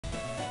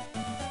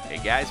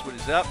Hey guys, what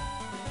is up?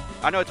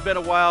 I know it's been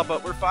a while,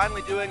 but we're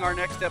finally doing our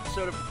next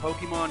episode of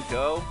Pokemon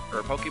Go,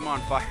 or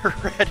Pokemon Fire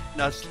Red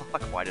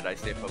Nuzlocke. Why did I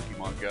say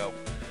Pokemon Go?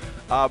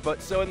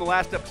 So in the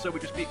last episode,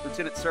 we just beat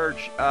Lieutenant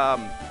Surge.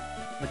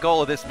 The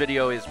goal of this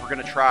video is we're going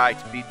to try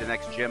to beat the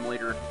next gym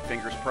leader,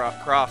 fingers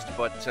crossed,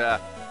 but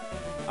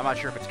I'm not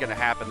sure if it's going to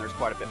happen. There's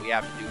quite a bit we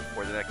have to do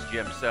before the next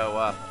gym,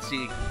 so let's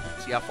see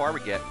how far we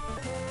get.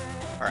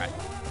 Alright.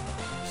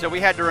 So we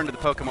had to run to the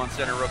Pokemon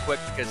Center real quick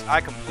because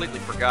I completely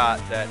forgot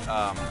that,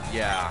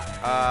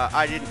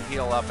 I didn't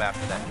heal up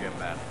after that gym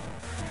battle.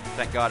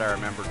 Thank God I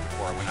remembered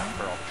before I went out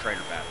for all the trainer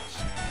battles.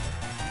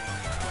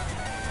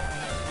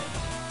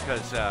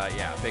 Because,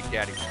 Big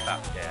Daddy was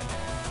about dead.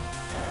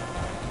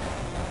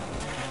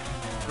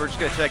 We're just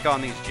going to take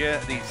on these,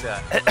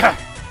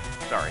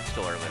 sorry, it's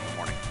still early in the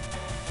morning.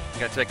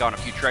 We're going to take on a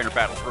few trainer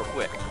battles real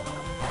quick.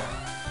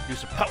 Do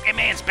some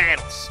Pokemon's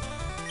battles.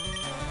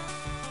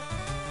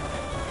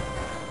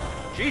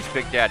 Jeez,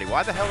 Big Daddy,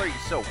 why the hell are you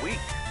so weak?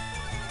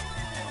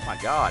 Oh my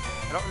God,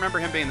 I don't remember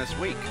him being this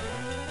weak.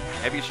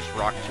 Maybe it's just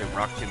Rock Tomb.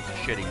 Rock Tomb's a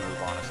shitty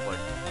move, honestly.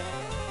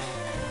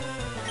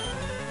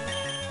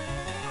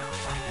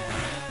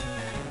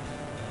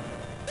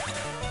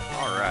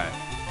 Alright.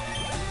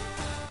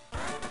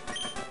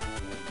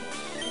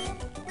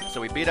 So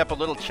we beat up a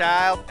little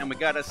child, and we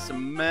got us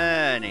some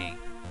money.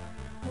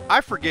 I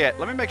forget,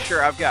 let me make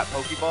sure I've got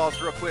Pokeballs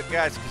real quick,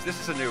 guys, because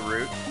this is a new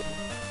route.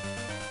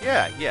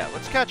 Yeah,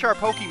 let's catch our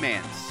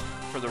Pokemans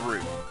for the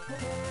route.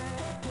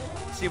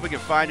 See if we can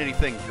find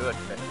anything good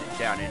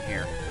down in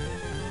here.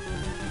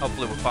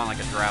 Hopefully we'll find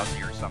like a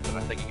Drowsy or something. I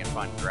think you can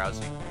find a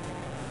Drowsy.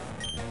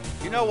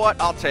 You know what?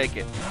 I'll take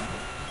it.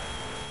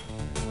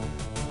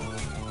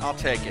 I'll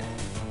take it.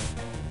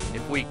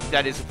 If we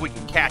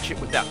can catch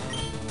it without,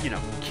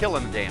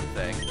 killing the damn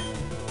thing.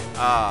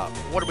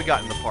 What do we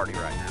got in the party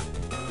right now?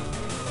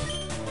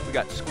 We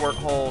got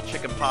Squirtle,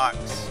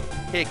 Chickenpox,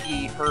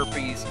 Hickey,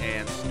 Herpes,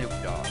 and Snoop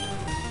Dogg.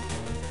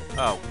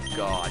 Oh,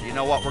 God. You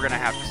know what? We're going to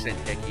have to send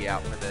Hickey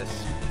out for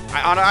this.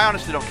 I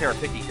honestly don't care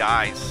if Hickey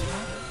dies.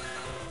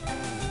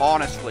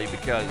 Honestly,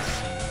 because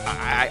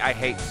I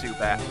hate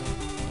Zubat.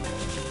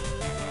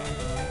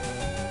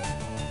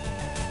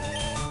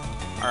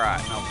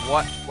 Alright, now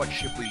what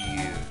should we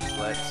use?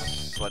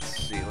 Let's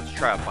see. Let's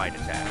try a Bite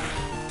Attack.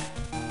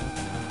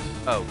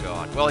 Oh,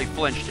 God. Well, he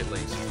flinched at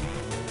least.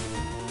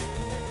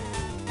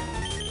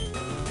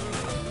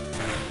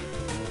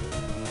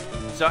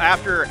 So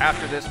after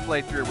this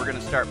playthrough, we're going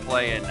to start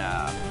playing,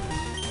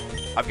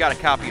 I've got a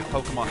copy of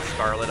Pokemon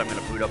Scarlet I'm going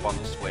to boot up on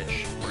the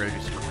Switch. We're going to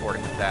do some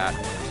recording with that.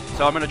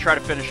 So I'm going to try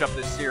to finish up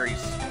this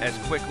series as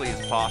quickly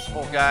as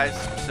possible, guys,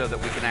 so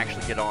that we can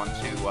actually get on to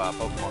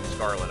Pokemon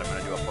Scarlet. I'm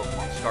going to do a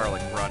Pokemon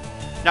Scarlet run.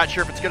 Not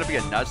sure if it's going to be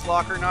a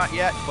Nuzlocke or not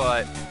yet,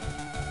 but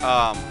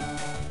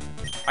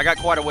I got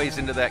quite a ways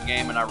into that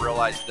game, and I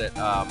realized that,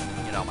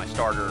 my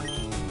starter,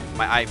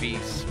 my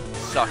IVs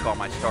suck on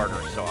my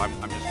starter, so I'm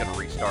just going to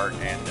restart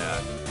and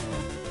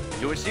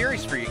do a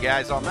series for you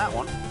guys on that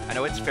one. I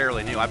know it's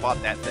fairly new. I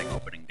bought that thing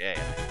opening day.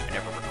 I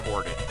never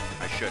recorded.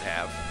 I should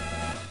have.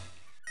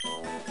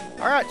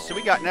 Alright, so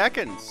we got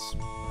Nekins.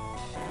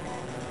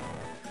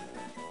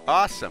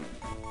 Awesome.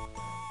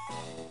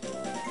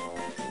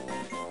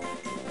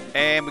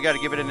 And we got to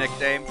give it a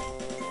nickname.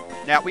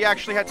 Now, we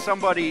actually had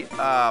somebody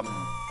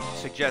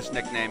suggest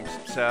nicknames,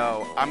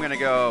 so I'm going to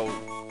go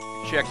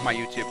check my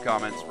YouTube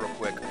comments real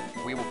quick.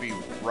 We will be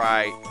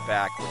right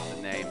back with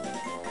the name.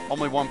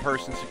 Only one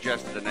person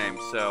suggested a name,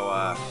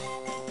 so,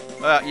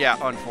 yeah,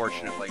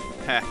 unfortunately.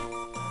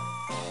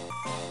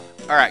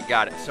 Alright,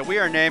 got it. So we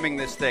are naming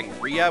this thing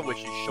Rhea, which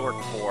is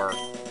short for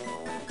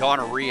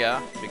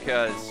gonorrhea,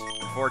 because,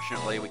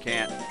 unfortunately, we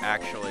can't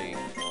actually...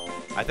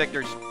 I think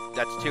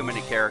that's too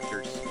many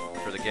characters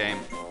for the game.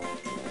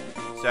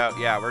 So,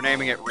 yeah, we're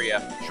naming it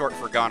Rhea, short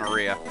for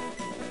gonorrhea.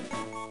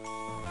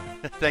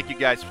 Thank you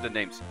guys for the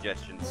name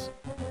suggestions.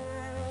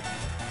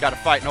 Gotta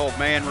fight an old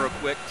man real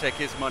quick, take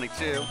his money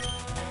too.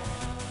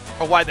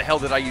 Oh, why the hell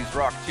did I use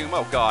Rock Tomb?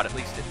 Oh God, at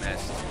least it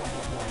missed.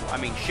 I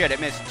mean, shit, it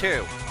missed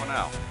too. Oh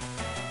no.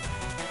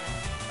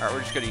 Alright,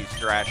 we're just gonna use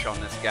Thrash on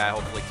this guy,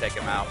 hopefully take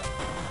him out.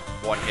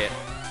 One hit.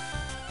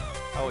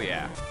 Oh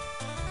yeah.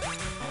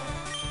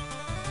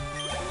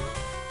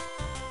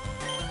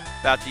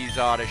 About to use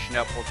Oddish.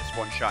 Nope, we'll just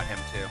one-shot him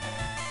too.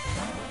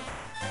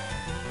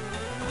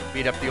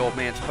 Beat up the old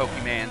man's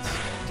Pokemans.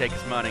 Take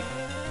his money.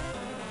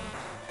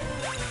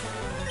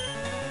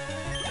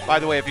 By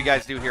the way, if you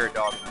guys do hear a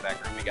dog in the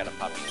background, we got a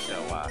puppy,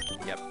 so,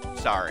 yep,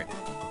 sorry.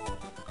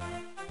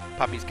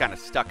 Puppy's kind of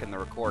stuck in the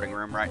recording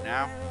room right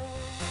now.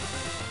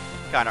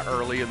 Kind of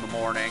early in the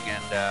morning,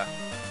 and,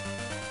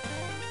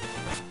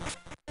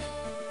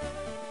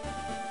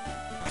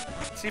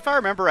 see, if I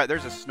remember right,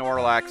 there's a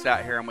Snorlax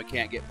out here, and we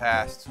can't get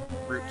past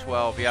Route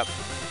 12, yep.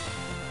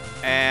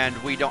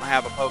 And we don't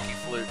have a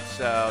Pokeflute,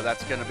 so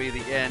that's going to be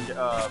the end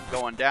of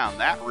going down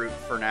that route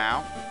for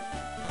now.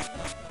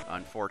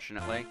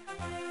 Unfortunately.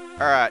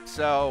 Alright,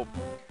 so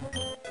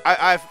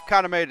I've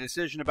kind of made a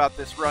decision about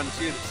this run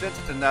too, that since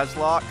it's a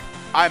Nuzlocke,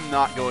 I'm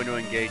not going to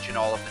engage in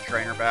all of the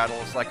trainer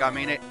battles. Like, I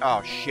mean,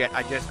 oh, shit.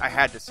 I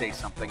had to say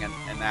something,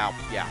 and now,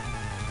 yeah.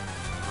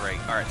 Great.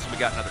 All right, so we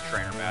got another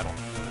trainer battle.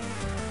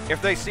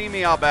 If they see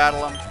me, I'll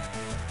battle them.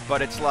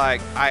 But it's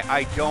like,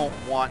 I don't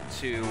want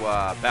to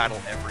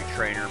battle every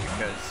trainer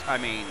because, I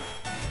mean,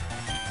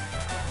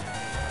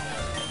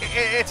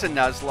 it's a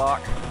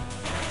Nuzlocke.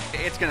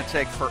 It's going to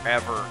take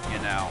forever, you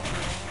know,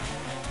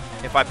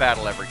 if I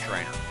battle every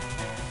trainer.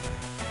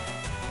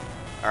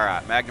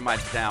 Alright,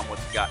 Magnemite's down.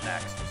 What's he got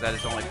next? Is that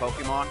his only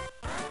Pokemon?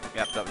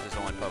 Yep, that was his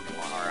only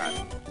Pokemon.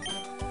 Alright.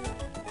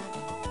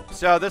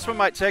 So this one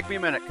might take me a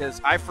minute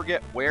because I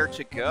forget where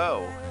to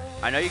go.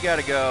 I know you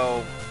gotta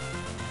go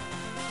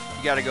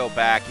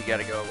back, you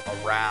gotta go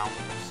around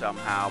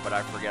somehow, but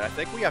I forget. I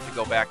think we have to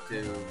go back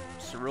to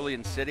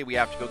Cerulean City. We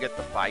have to go get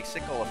the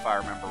bicycle, if I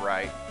remember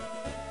right.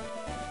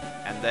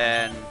 And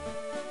then...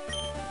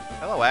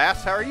 Hello,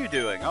 Ass. How are you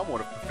doing? I'm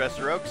one of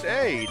Professor Oak's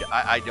aide.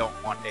 I don't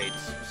want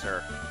aides,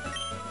 sir.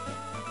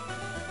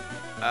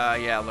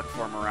 Yeah, look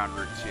for him around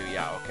Route 2.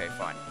 Yeah, okay,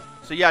 fine.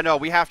 So, yeah, no,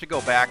 we have to go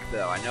back,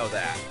 though. I know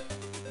that.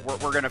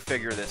 We're going to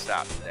figure this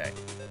out today.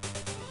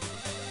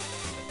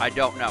 I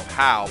don't know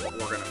how, but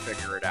we're going to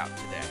figure it out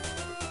today.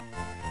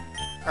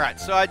 Alright,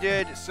 so I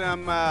did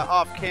some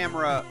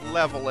off-camera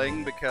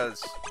leveling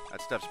because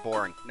that stuff's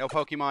boring. No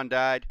Pokemon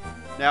died.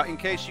 Now, in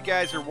case you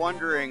guys are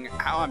wondering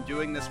how I'm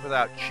doing this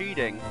without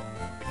cheating,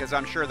 because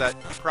I'm sure that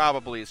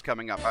probably is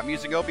coming up. I'm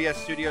using OBS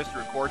Studios to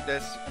record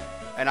this,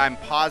 and I'm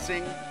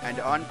pausing and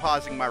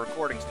unpausing my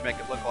recordings to make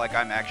it look like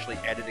I'm actually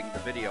editing the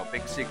video.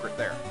 Big secret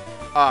there.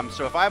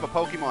 So if I have a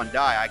Pokemon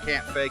die, I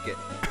can't fake it,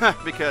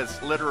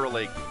 because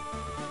literally,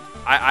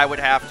 I would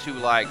have to,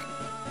 like,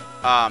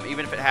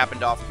 even if it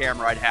happened off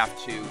camera, I'd have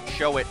to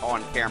show it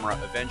on camera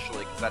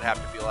eventually, because I'd have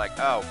to be like,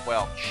 oh,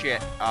 well,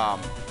 shit,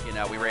 you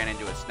know, we ran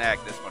into a snag,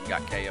 this one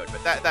got KO'd.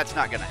 But that's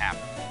not going to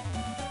happen,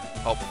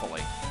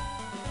 hopefully.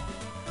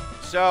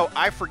 So,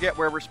 I forget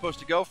where we're supposed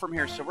to go from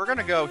here, so we're going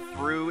to go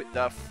through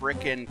the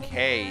frickin'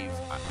 cave.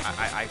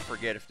 I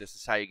forget if this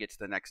is how you get to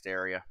the next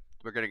area.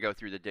 We're going to go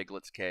through the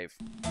Diglett's cave.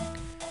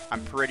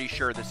 I'm pretty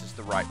sure this is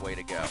the right way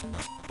to go,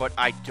 but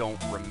I don't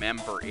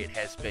remember. It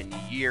has been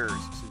years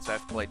since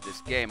I've played this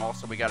game.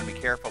 Also, we got to be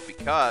careful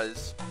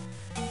because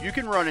you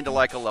can run into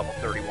like a level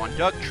 31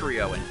 Doug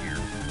trio in here.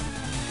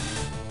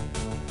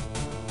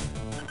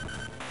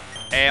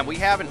 And we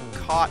haven't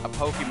caught a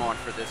Pokemon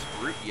for this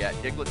route yet.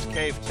 Diglett's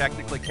Cave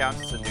technically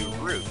counts as a new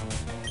route.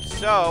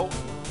 So,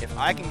 if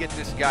I can get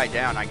this guy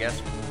down, I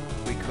guess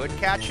we could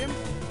catch him.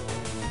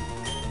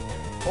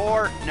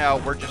 Or,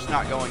 no, we're just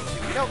not going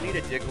to. We don't need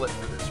a Diglett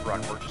for this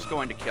run. We're just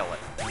going to kill it.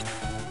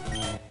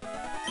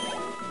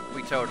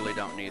 We totally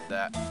don't need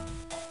that.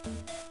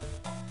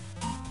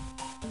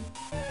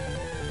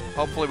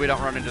 Hopefully we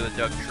don't run into the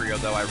Doug trio,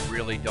 though. I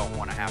really don't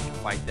want to have to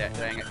fight that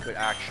thing. It could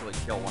actually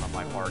kill one of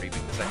my party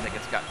because I think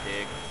it's got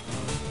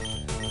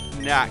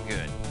big. Not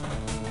good.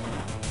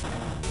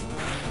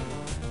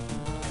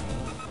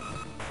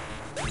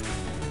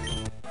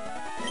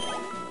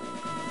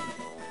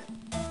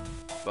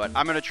 But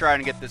I'm going to try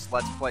and get this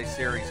Let's Play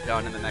series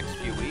done in the next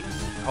few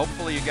weeks.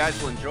 Hopefully you guys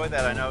will enjoy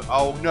that. I know...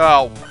 Oh,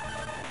 no!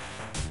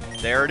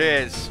 There it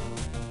is.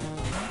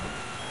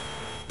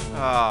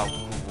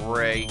 Oh,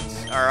 great.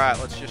 Alright,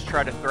 let's just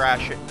try to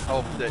thrash it and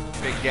hope that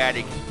Big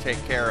Daddy can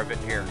take care of it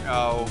here.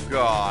 Oh,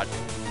 God.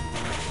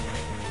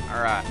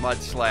 Alright, Mud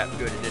Slap.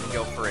 Good, it didn't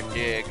go for a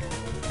dig.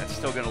 That's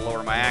still going to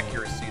lower my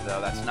accuracy, though.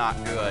 That's not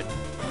good.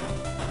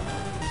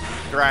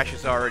 Thrash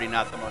is already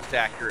not the most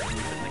accurate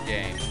move in the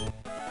game.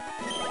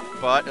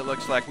 But it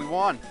looks like we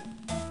won.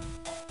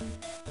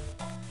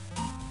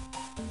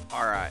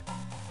 Alright.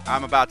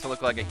 I'm about to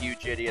look like a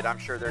huge idiot. I'm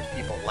sure there's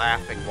people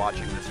laughing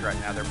watching this right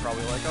now. They're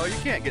probably like, oh, you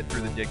can't get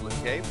through the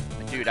Diglett Cave.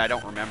 Dude, I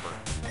don't remember.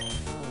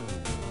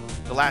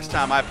 The last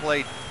time I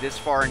played this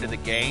far into the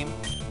game,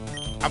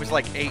 I was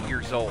like 8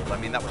 years old. I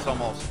mean, that was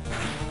almost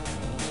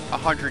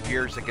 100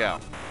 years ago.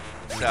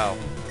 So,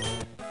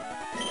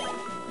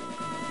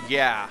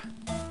 yeah.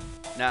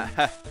 Nah,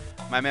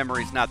 my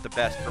memory's not the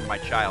best from my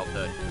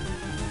childhood.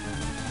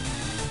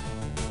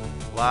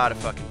 A lot of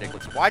fucking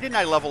Diglets. Why didn't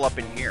I level up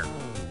in here?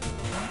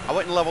 I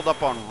went and leveled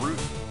up on Route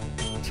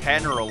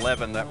 10 or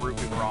 11, that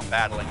route we were on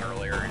battling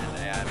earlier,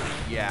 and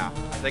yeah,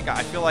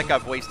 I feel like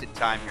I've wasted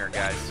time here,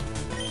 guys.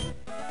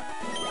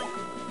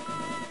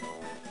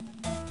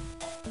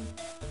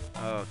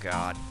 Oh,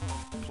 God.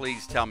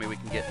 Please tell me we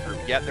can get through.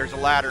 Yep, there's a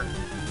ladder.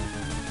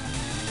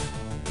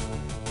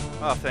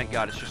 Oh, thank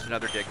God, it's just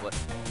another Diglett.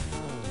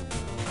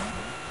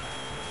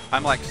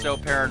 I'm like so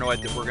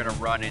paranoid that we're going to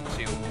run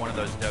into one of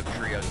those Doug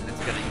trios and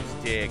it's going to use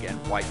Dig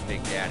and wipe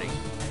Big Daddy.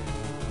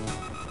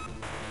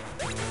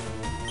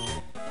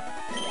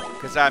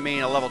 Because, I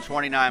mean, a level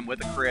 29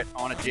 with a crit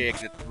on a Dig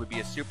that would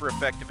be a super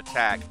effective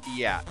attack.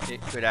 Yeah, it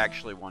could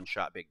actually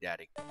one-shot Big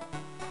Daddy.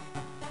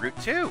 Route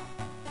 2.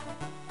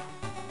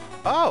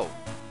 Oh.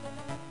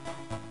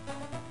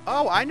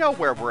 Oh, I know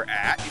where we're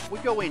at. If we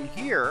go in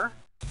here...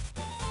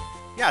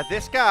 Yeah,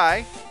 this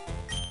guy...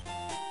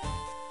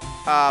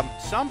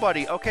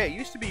 somebody... Okay, it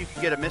used to be you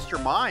could get a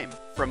Mr. Mime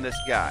from this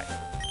guy.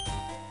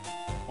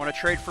 Want to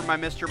trade for my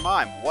Mr.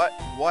 Mime. What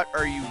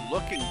are you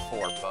looking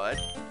for, bud?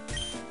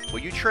 Will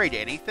you trade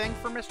anything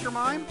for Mr.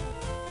 Mime?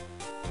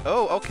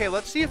 Oh, okay,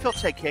 let's see if he'll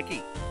take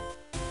Hickey.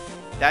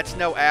 That's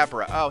no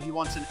Abra. Oh, he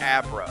wants an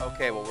Abra.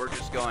 Okay, well, we're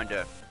just going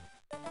to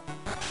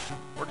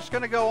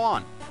go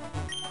on.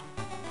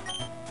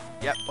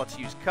 Yep, let's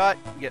use Cut,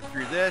 get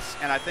through this,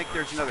 and I think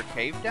there's another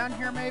cave down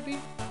here, maybe?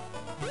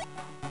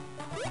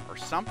 Or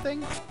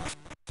something?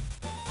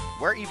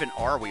 Where even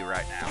are we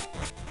right now?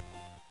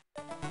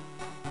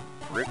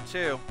 Route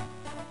 2.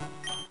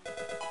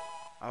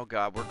 Oh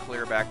god, we're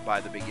clear back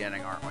by the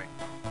beginning, aren't we?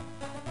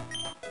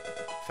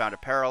 Found a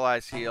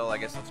paralyzed heal. I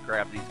guess let's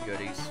grab these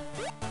goodies.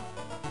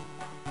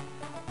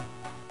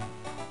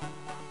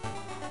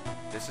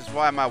 This is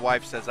why my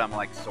wife says I'm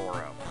like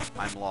Zorro.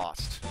 I'm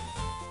lost.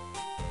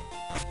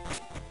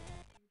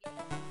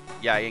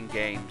 Yeah, in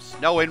games.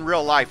 No, in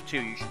real life,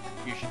 too.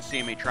 You should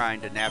see me trying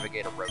to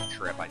navigate a road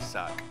trip. I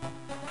suck.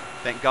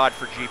 Thank God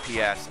for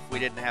GPS. If we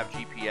didn't have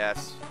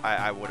GPS,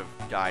 I would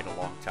have died a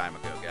long time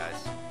ago, guys.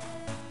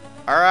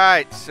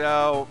 Alright,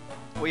 so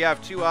we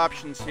have two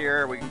options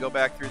here. We can go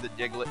back through the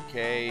Diglett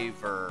Cave,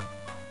 or...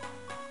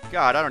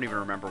 God, I don't even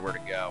remember where to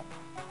go.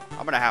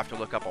 I'm going to have to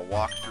look up a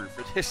walkthrough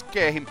for this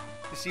game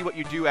to see what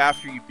you do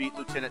after you beat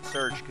Lieutenant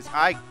Surge, because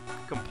I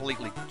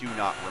completely do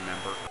not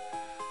remember.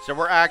 So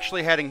we're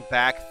actually heading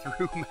back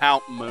through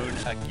Mount Moon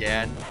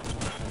again.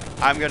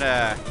 I'm going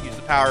to use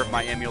the power of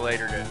my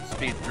emulator to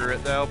speed through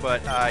it, though.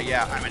 But,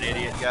 yeah, I'm an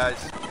idiot,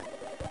 guys.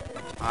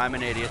 I'm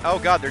an idiot. Oh,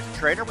 God, there's a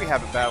trainer we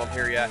haven't battled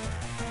here yet.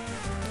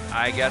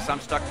 I guess I'm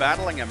stuck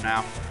battling him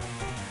now.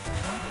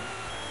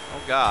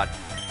 Oh, God.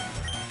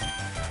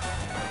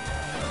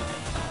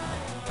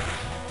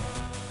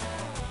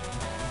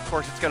 Of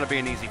course, it's going to be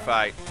an easy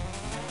fight.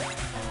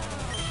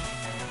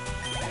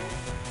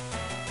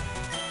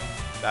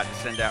 About to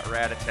send out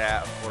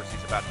Rat-a-tat. Of course,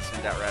 he's about to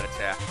send out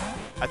Rat-a-tat.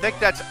 I think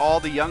that's all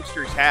the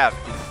youngsters have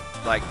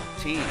is, like,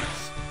 teams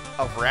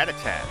of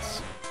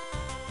Rat-a-tats.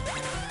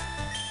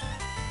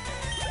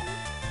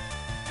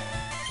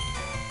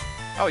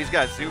 Oh, he's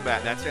got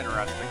Zubat. That's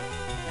interesting.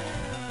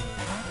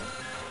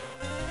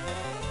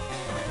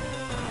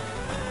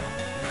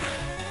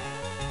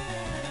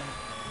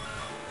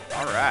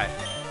 Alright.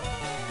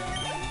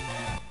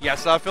 Yeah,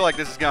 so I feel like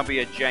this is going to be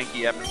a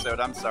janky episode.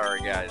 I'm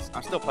sorry, guys.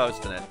 I'm still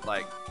posting it.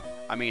 Like,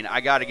 I mean,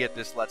 I got to get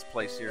this Let's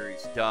Play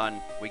series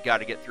done. We got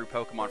to get through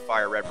Pokemon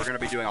Fire Red. We're going to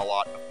be doing a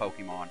lot of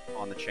Pokemon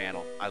on the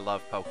channel. I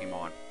love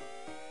Pokemon.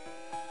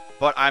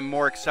 But I'm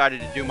more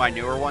excited to do my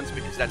newer ones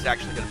because that's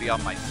actually going to be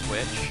on my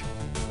Switch.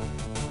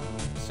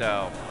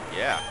 So,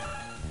 yeah.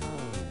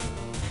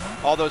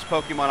 All those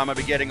Pokemon I'm going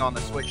to be getting on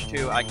the Switch,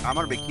 too, I'm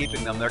going to be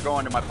keeping them. They're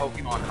going to my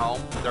Pokemon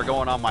Home. They're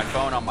going on my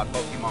phone on my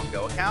Pokemon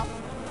Go account.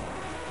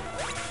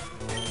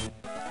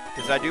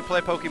 Because I do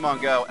play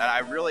Pokemon Go, and I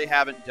really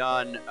haven't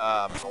done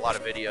a lot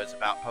of videos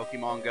about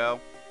Pokemon Go.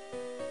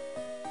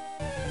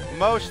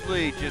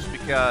 Mostly just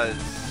because,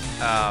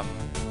 I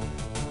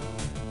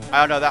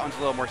don't know, that one's a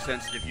little more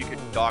sensitive. You could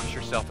dox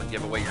yourself and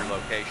give away your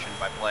location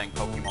by playing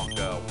Pokemon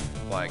Go.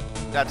 Like,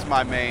 that's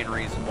my main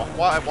reason.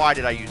 Why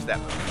did I use that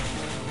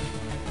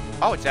move?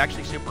 Oh, it's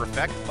actually super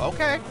effective.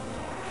 Okay.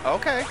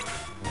 Okay.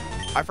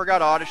 I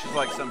forgot Oddish is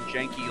like some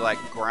janky, like,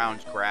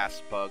 ground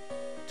grass bug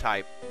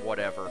type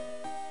whatever.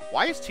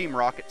 Why is Team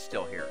Rocket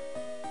still here?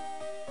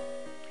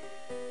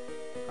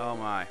 Oh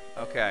my.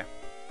 Okay.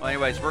 Well,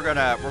 anyways, we're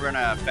gonna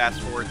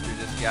fast forward through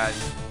this,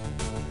 guys.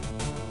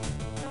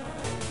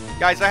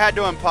 Guys, I had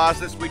to unpause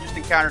this. We just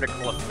encountered a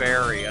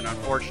Clefairy, and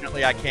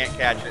unfortunately, I can't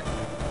catch it.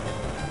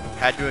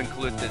 Had to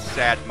include this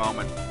sad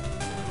moment.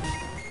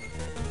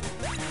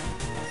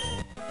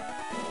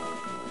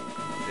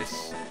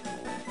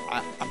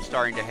 I'm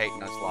starting to hate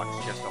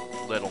Nuzlocke just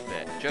a little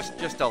bit.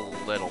 Just a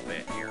little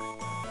bit here.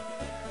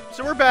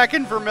 So we're back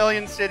in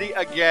Vermilion City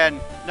again,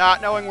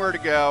 not knowing where to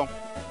go.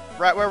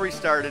 Right where we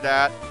started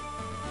at.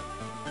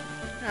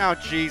 Oh,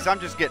 jeez, I'm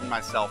just getting my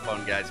cell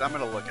phone, guys. I'm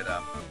going to look it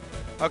up.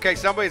 Okay,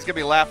 somebody's going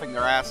to be laughing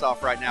their ass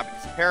off right now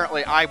because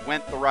apparently I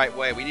went the right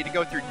way. We need to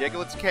go through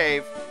Diglett's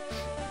Cave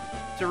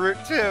to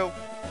Route 2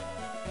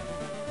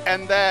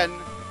 and then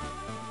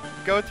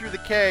go through the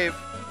cave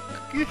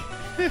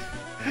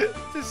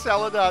to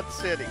Celadon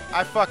City.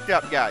 I fucked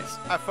up, guys.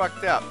 I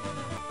fucked up.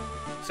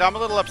 So I'm a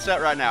little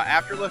upset right now.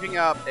 After looking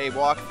up a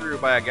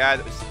walkthrough by a guy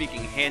that was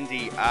speaking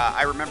Hindi,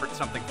 I remembered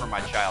something from my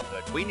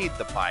childhood. We need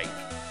the bike.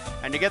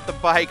 And to get the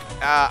bike,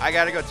 I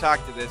gotta go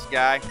talk to this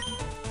guy.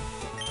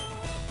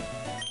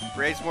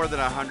 Raise more than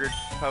 100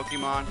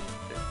 Pokemon.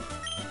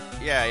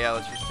 Yeah,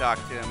 let's just talk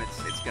to him.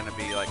 It's gonna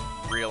be, like,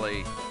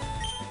 really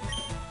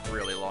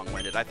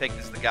long-winded. I think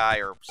this is the guy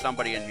or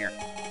somebody in here.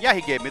 Yeah,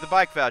 he gave me the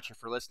bike voucher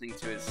for listening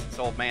to his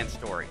old man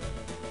story.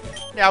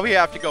 Now we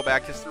have to go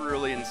back to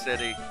Cerulean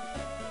City.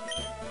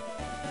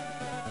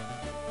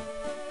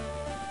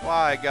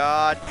 Why,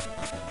 God?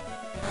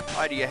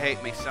 Why do you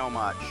hate me so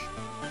much?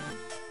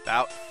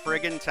 About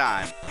friggin'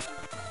 time.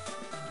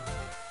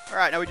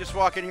 Alright, now we just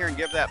walk in here and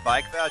give that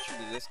bike voucher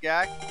to this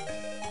guy.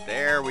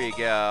 There we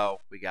go.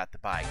 We got the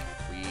bike.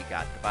 We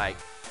got the bike.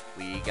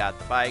 We got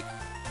the bike.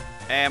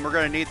 And we're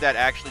going to need that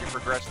actually to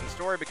progress the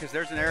story because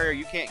there's an area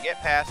you can't get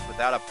past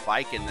without a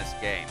bike in this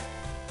game.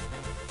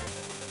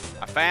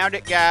 I found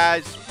it,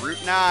 guys.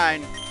 Route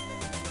 9.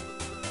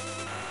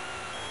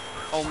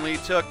 Only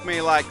took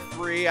me like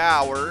 3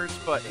 hours,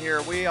 but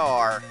here we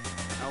are.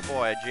 Oh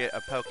boy,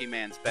 a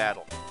Pokemon's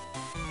battle.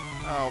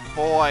 Oh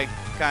boy,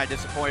 kind of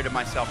disappointed in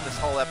myself. This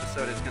whole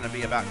episode is going to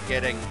be about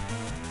getting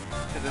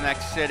to the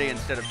next city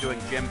instead of doing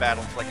gym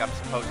battles like I'm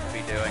supposed to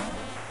be doing.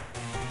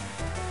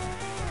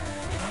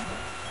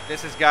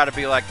 This has got to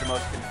be like the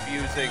most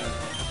confusing,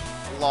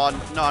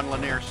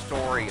 non-linear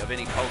story of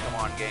any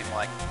Pokemon game.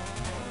 Like,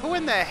 who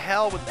in the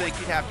hell would think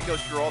you'd have to go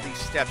through all these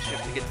steps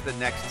just to get to the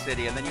next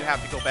city, and then you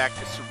have to go back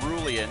to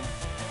Cerulean?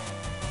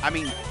 I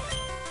mean,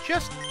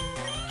 just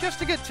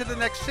to get to the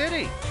next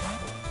city.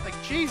 Like,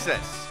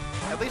 Jesus.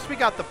 At least we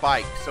got the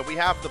bike, so we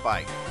have the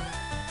bike.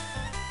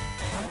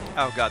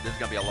 Oh god, this is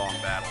going to be a long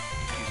battle.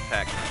 Use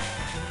Peck.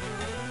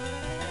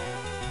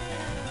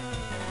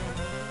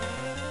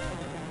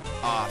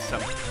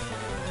 Awesome.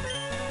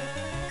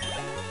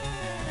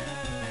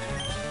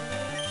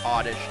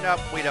 Oddish.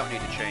 Nope, we don't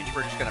need to change.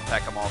 We're just going to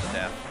peck them all to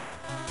death.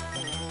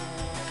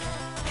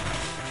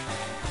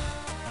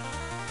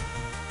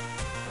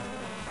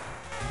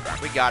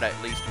 We got to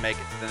at least make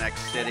it to the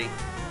next city.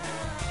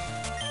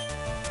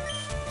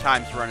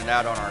 Time's running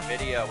out on our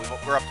video.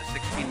 We're up to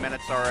 16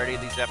 minutes already.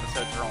 These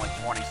episodes are only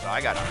 20, so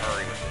I got to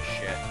hurry with this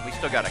shit. We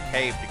still got a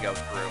cave to go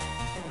through.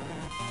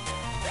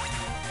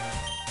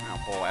 Oh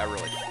boy, I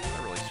really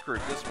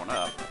screwed this one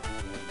up.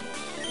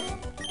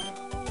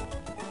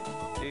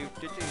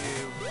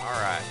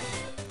 Alright.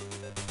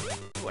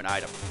 Ooh, an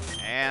item.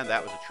 And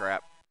that was a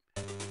trap.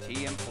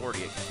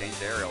 TM40, it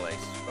contains aerial ace.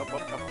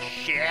 Oh,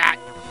 shit!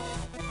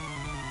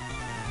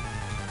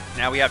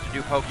 Now we have to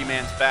do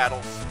Pokemon's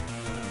battles.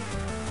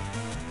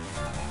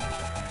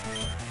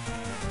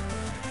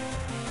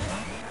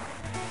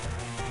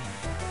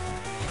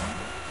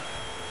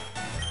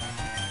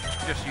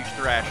 Just use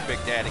Thrash, Big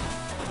Daddy.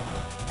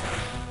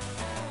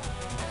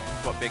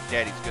 That's what Big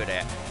Daddy's good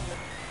at.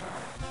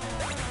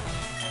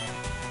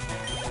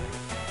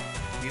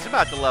 He's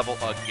about to level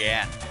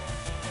again.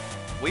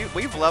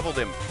 We've leveled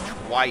him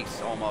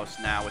twice almost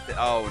now with the...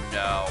 Oh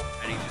no.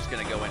 And he's just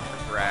going to go in for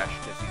Thrash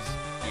because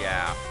he's...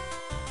 Yeah.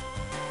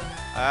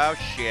 Oh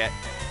shit.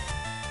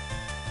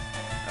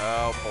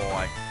 Oh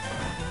boy.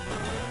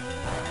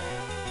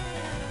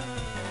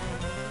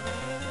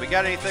 We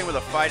got anything with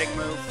a fighting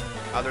move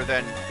other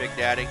than Big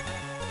Daddy?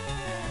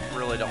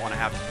 Really don't want to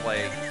have to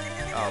play...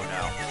 Oh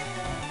no.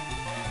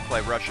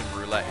 Play Russian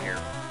roulette here.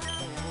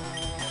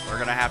 We're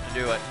going to have to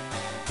do it.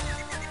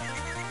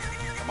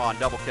 Come on,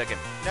 double kick him.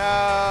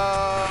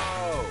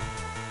 No!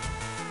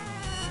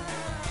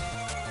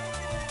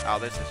 Oh,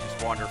 this is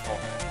just wonderful.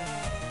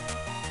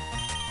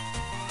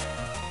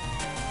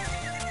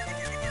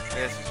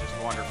 This is just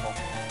wonderful.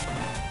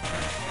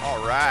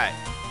 All right.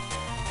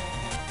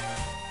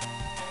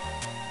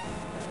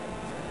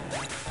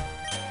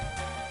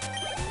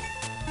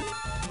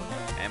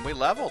 And we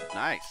leveled.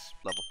 Nice.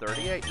 Level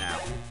 38 now.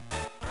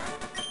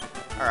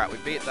 All right, we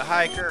beat the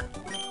hiker.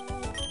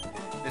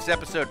 This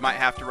episode might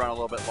have to run a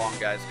little bit long,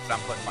 guys, because I'm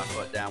putting my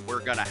foot down. We're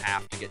going to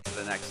have to get to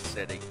the next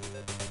city.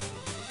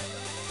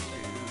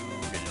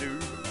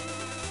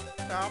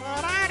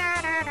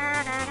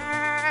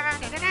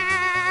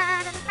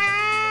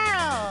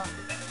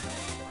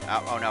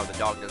 Oh no, the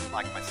dog doesn't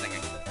like my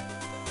singing.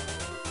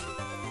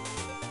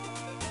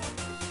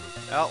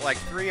 Well, like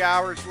 3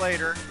 hours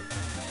later,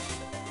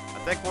 I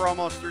think we're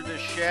almost through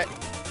this shit.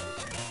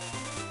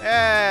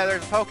 Yeah,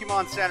 there's a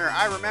Pokemon Center.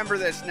 I remember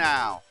this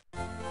now.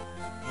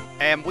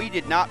 And we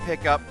did not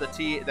pick up the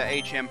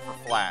HM for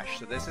Flash,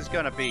 so this is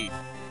going to be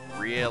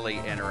really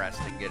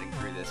interesting getting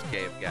through this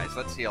cave, guys.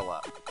 Let's heal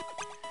up.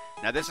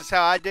 Now, this is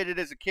how I did it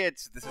as a kid,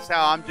 so this is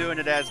how I'm doing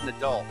it as an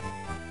adult.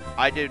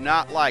 I do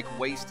not like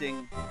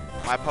wasting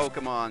my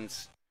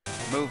Pokemon's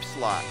move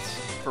slots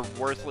for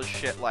worthless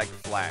shit like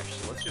Flash.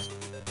 So let's just,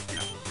 you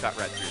know, cut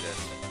right through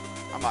this.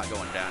 I'm not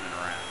going down and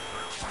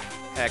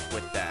around. Heck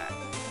with that.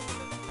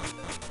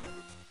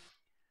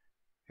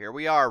 Here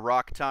we are,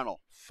 Rock Tunnel.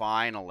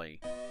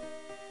 Finally.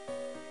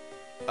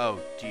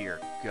 Oh, dear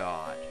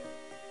God.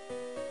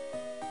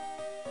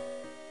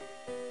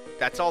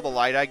 That's all the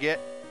light I get?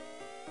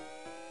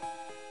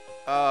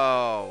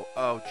 Oh,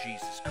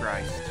 Jesus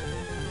Christ.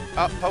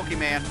 Oh,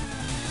 Pokemon.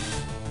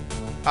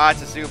 Ah,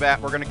 it's a Zubat.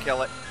 We're going to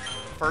kill it.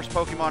 First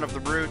Pokemon of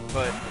the route,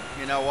 but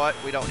you know what?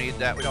 We don't need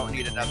that. We don't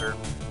need another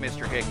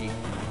Mr. Hickey.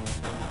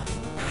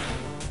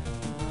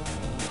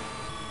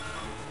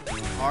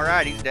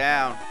 Alright, he's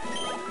down.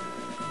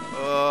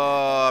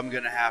 Oh, I'm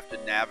going to have to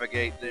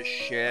navigate this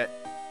shit.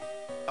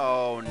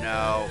 Oh,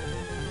 no.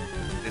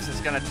 This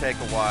is going to take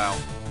a while.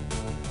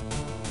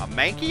 A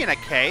Mankey in a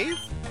cave?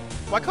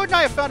 Why couldn't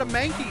I have found a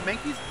Mankey?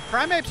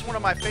 Primeape's one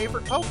of my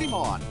favorite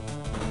Pokemon.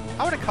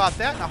 I would have caught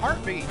that in a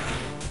heartbeat.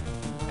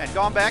 And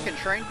gone back and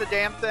trained the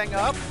damn thing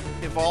up,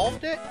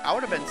 evolved it. I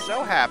would have been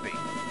so happy.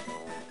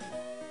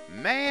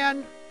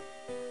 Man.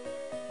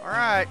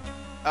 Alright.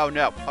 Oh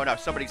no,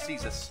 somebody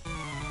sees us.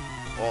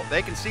 Well,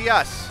 they can see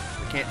us.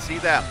 We can't see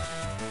them.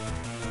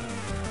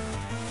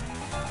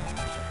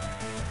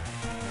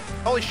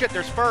 Holy shit,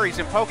 there's furries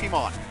in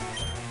Pokemon.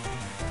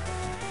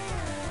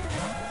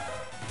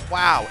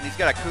 Wow, and he's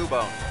got a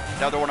Cubone.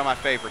 Another one of my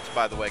favorites,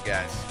 by the way,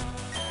 guys.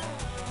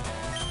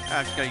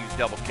 I'm just going to use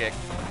double kick.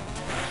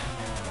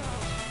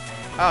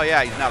 Oh,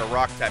 yeah, he's not a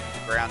rock type,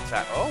 he's a ground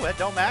type. Oh, it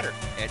don't matter.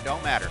 It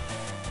don't matter.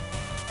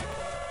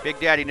 Big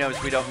Daddy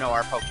knows we don't know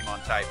our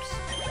Pokemon types.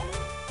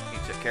 He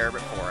took care of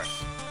it for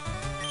us.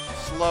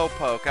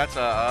 Slowpoke, that's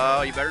a...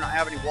 Oh, you better not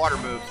have any water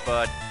moves,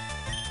 bud.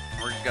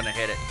 We're just going to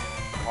hit it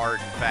hard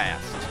and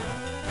fast.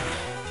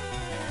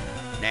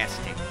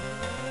 Nasty.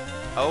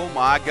 Oh,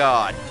 my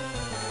God.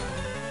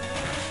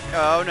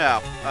 Oh, no.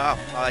 Oh,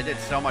 I did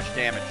so much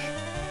damage.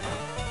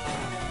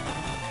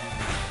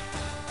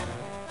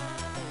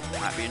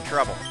 Might be in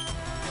trouble.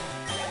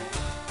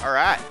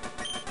 Alright.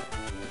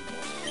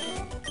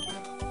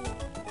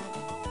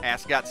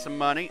 Ass got some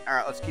money.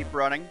 Alright, let's keep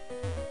running.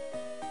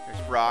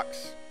 There's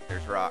rocks.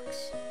 There's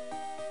rocks.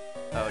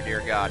 Oh,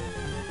 dear God.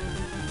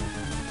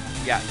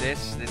 Yeah,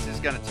 this is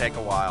going to take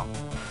a while.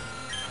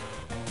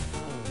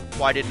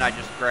 Why didn't I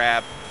just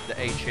grab the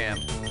HM?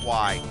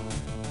 Why?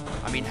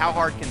 I mean, how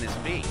hard can this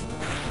be?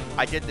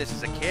 I did this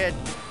as a kid.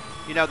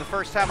 You know, the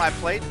first time I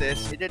played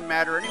this, it didn't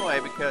matter anyway,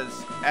 because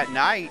at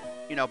night,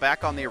 you know,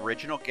 back on the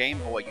original Game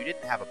Boy, you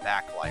didn't have a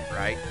backlight,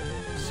 right?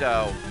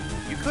 So,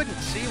 you couldn't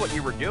see what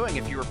you were doing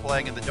if you were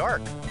playing in the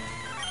dark.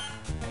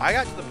 I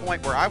got to the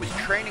point where I was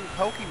training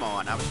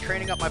Pokemon. I was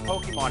training up my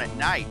Pokemon at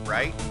night,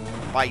 right?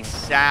 By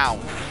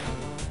sound.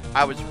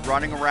 I was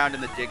running around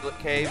in the Diglett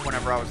Cave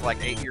whenever I was like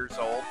 8 years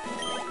old.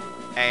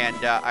 And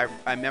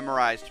I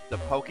memorized the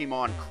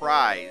Pokemon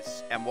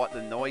cries and what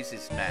the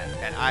noises meant.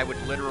 And I would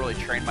literally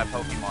train my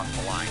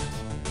Pokemon blind.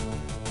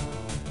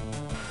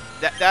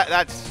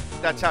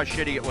 That's how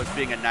shitty it was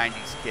being a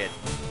 90s kid.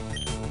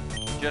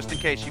 Just in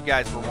case you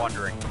guys were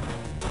wondering.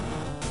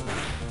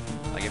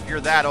 Like, if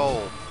you're that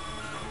old,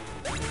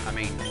 I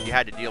mean, you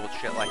had to deal with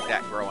shit like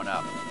that growing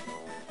up.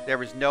 There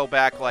was no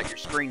backlight. Your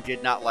screen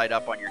did not light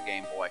up on your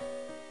Game Boy.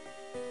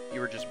 You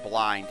were just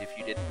blind if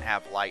you didn't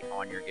have light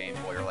on your Game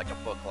Boy, or like a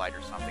book light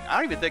or something. I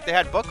don't even think they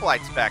had book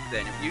lights back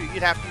then.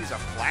 You'd have to use a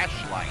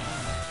flashlight.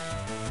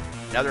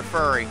 Another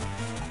furry.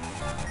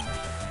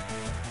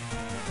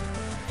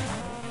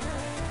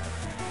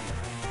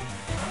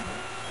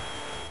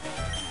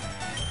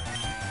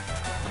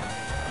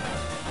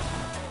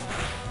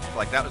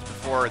 Like, that was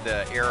before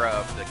the era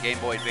of the Game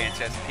Boy Advance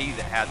SP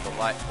that had the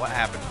light. What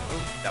happened?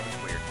 Ooh, that was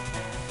weird.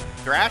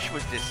 Thrash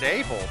was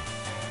disabled.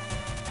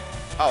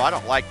 Oh, I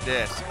don't like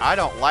this. I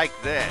don't like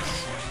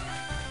this.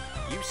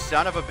 You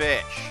son of a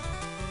bitch.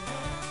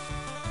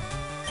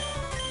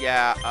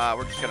 Yeah,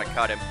 we're just gonna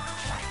cut him.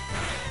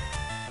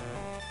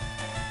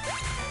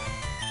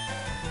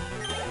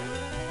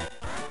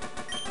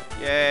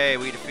 Yay,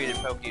 we defeated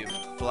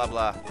blah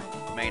blah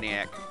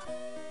maniac.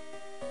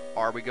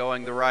 Are we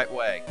going the right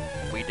way?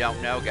 We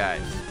don't know,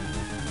 guys.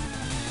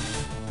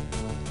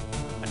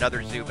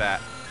 Another Zubat.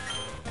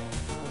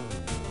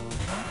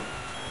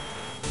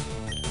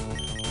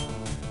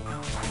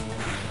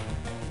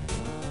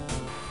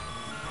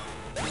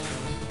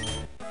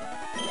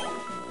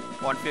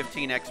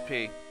 $115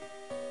 XP.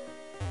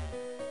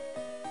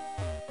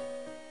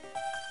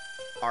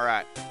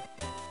 Alright.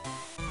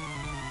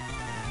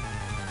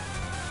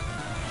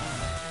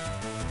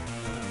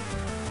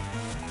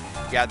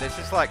 Yeah, this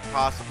is like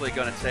possibly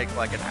going to take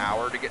like an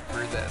hour to get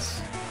through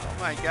this. Oh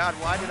my God,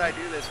 why did I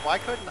do this? Why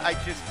couldn't I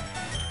just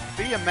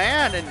be a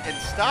man and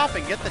stop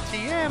and get the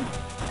TM?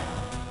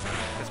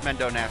 Because men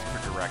don't ask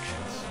for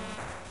directions.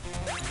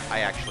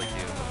 I actually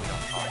do, but we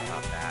don't talk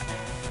about that.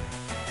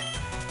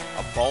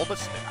 A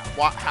Bulbasaur?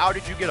 How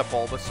did you get a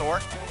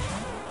Bulbasaur?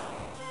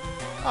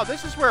 Oh,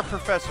 this is where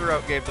Professor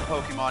Oak gave the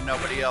Pokemon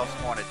nobody else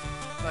wanted.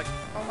 Like,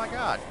 oh my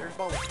God, there's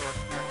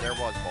Bulbasaur. There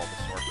was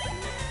Bulbasaur.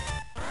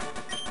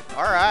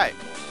 Alright.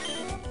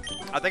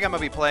 I think I'm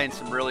going to be playing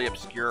some really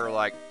obscure,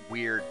 like,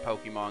 weird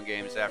Pokemon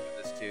games after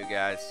this too,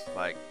 guys.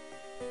 Like,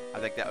 I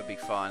think that would be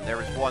fun. There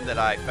was one that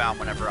I found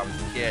whenever I was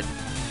a kid.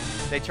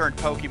 They turned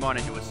Pokemon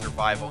into a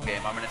survival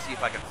game. I'm going to see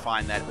if I can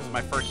find that. It was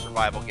my first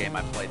survival game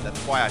I played. That's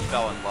why I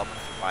fell in love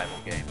with survival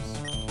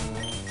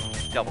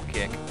games. Double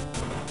kick.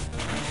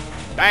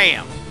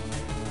 Bam!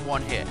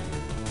 One hit.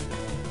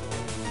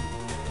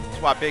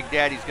 That's why Big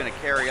Daddy's going to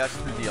carry us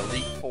through the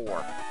Elite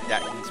Four.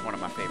 He's one of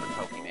my favorite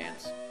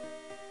Pokemans.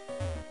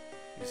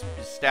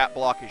 His stat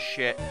block is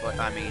shit, but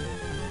I mean,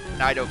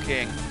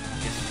 Nidoking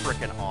is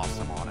freaking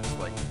awesome,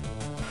 honestly.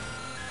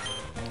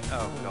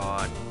 Oh,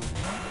 God.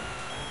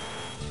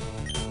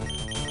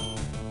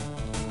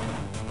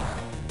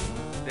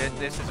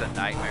 This is a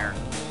nightmare.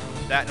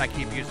 That and I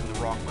keep using the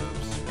wrong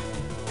moves.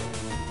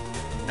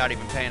 Not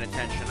even paying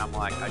attention. I'm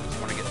like, I just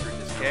want to get through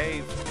this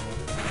cave.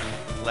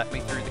 Let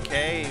me through the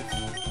cave.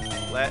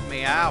 Let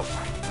me out.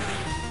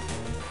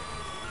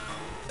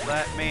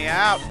 Let me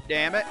out,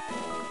 damn it.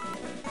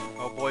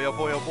 Oh boy, oh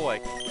boy, oh boy.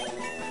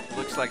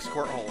 Looks like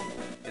Squirtle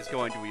is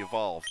going to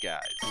evolve,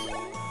 guys.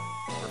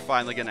 We're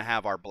finally going to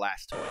have our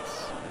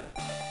Blastoise.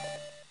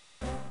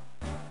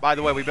 By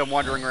the way, we've been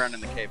wandering around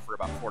in the cave for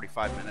about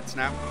 45 minutes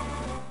now.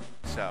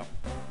 So,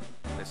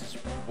 this is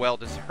well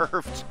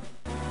deserved.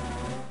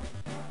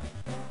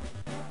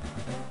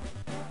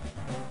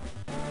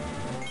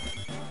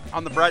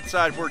 On the bright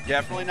side, we're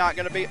definitely not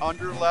going to be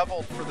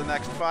under-leveled for the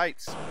next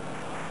fights.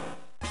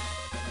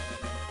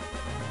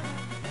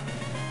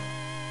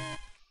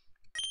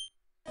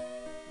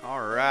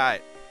 All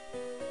right.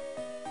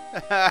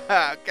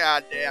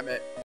 God damn it.